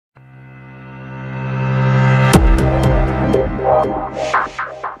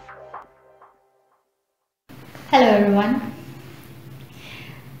Hello everyone.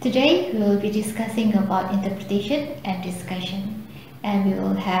 Today we will be discussing about interpretation and discussion, and we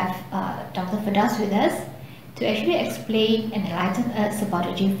will have Dr. Firdaus with us to actually explain and enlighten us about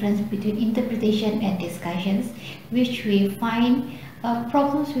the difference between interpretation and discussions, which we find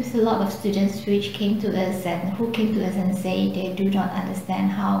problems with a lot of students which came to us and say they do not understand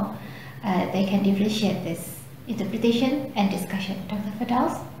how they can differentiate this interpretation and discussion. Dr.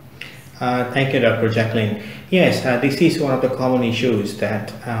 Firdaus? Thank you, Dr. Jacqueline. Yes, this is one of the common issues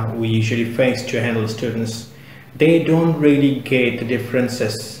that we usually face to handle students. They don't really get the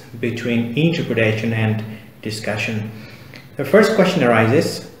differences between interpretation and discussion. The first question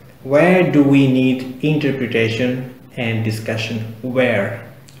arises, where do we need interpretation and discussion? Where?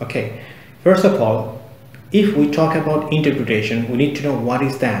 Okay, first of all, if we talk about interpretation, we need to know what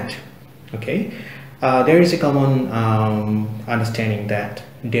is that. Okay, there is a common understanding that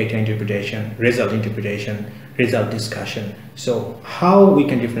data interpretation, result discussion. So how we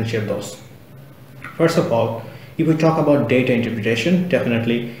can differentiate those? First of all, if we talk about data interpretation,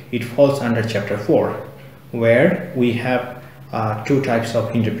 definitely it falls under chapter 4, where we have two types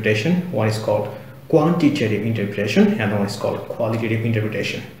of interpretation. One is called quantitative interpretation and one is called qualitative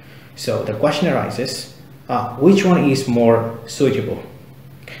interpretation. So the question arises, which one is more suitable?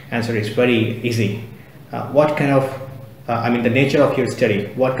 Answer is very easy. What kind of the nature of your study,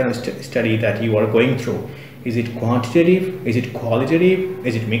 what kind of study that you are going through? Is it quantitative? Is it qualitative?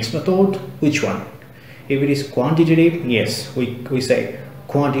 Is it mixed method? Which one? If it is quantitative, yes, we say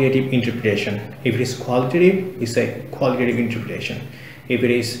quantitative interpretation. If it is qualitative, we say qualitative interpretation. If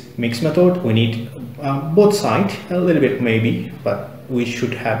it is mixed method, we need both sides, a little bit maybe, but we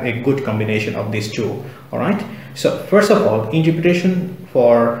should have a good combination of these two. All right. So first of all, interpretation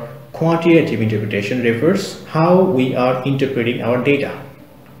for quantitative interpretation refers how we are interpreting our data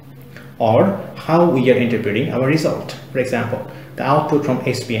or how we are interpreting our result. For example, the output from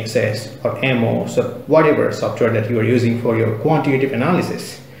SPSS or MO, so whatever software that you are using for your quantitative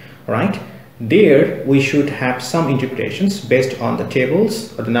analysis, right? There we should have some interpretations based on the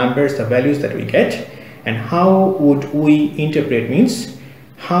tables or the numbers, the values that we get. And how would we interpret means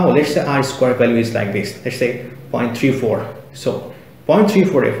how, let's say R square value is like this, let's say 0.34. So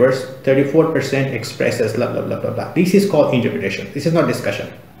 0.34 refers 34% expresses blah blah blah blah blah. This is called interpretation. This is not discussion.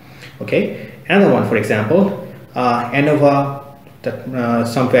 Okay. Another one, for example, ANOVA,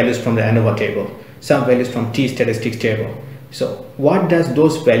 some values from the ANOVA table, some values from T statistics table. So what does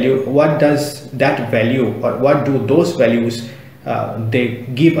those value? What does that value, or what do those values? They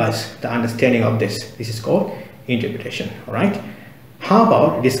give us the understanding of this. This is called interpretation. All right. How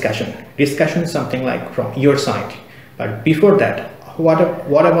about discussion? Discussion is something like from your side. But before that,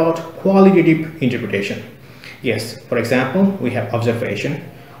 what about qualitative interpretation? Yes, for example, we have observation,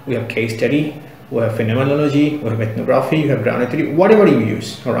 we have case study, we have phenomenology, we have ethnography, you have ground theory, whatever you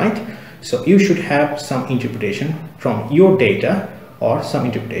use. All right. So you should have some interpretation from your data or some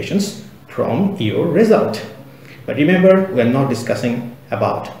interpretations from your result. But remember, we are not discussing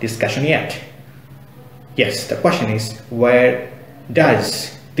about discussion yet. Yes, the question is, where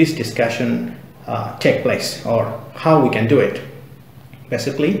does this discussion take place, or how we can do it?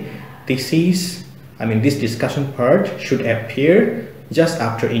 Basically, this discussion part should appear just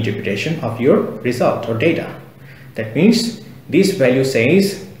after interpretation of your result or data. That means this value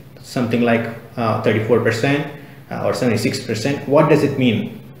says something like 34% or 76%. What does it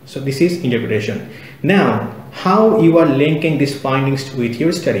mean? So this is interpretation. Now, how you are linking these findings with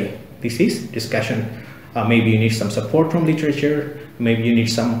your study? This is discussion. Maybe you need some support from literature. Maybe you need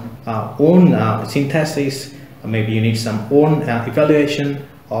some own synthesis. Maybe you need some own evaluation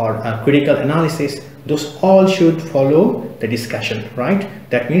or critical analysis. Those all should follow the discussion, right?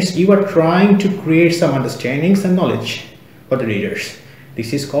 That means you are trying to create some understandings and knowledge for the readers.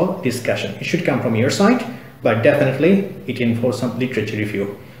 This is called discussion. It should come from your side, but definitely it involves some literature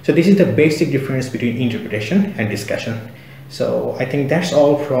review. So this is the basic difference between interpretation and discussion. So I think that's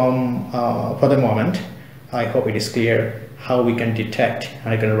all from for the moment. I hope it is clear how we can detect, how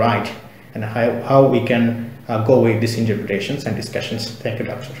we can write, and how we can go with these interpretations and discussions. Thank you,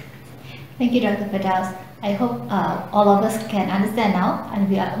 Doctor. Thank you, Dr. Firdaus. I hope all of us can understand now, and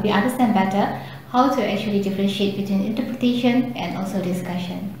we understand better how to actually differentiate between interpretation and also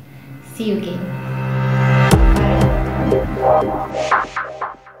discussion. See you again. Bye.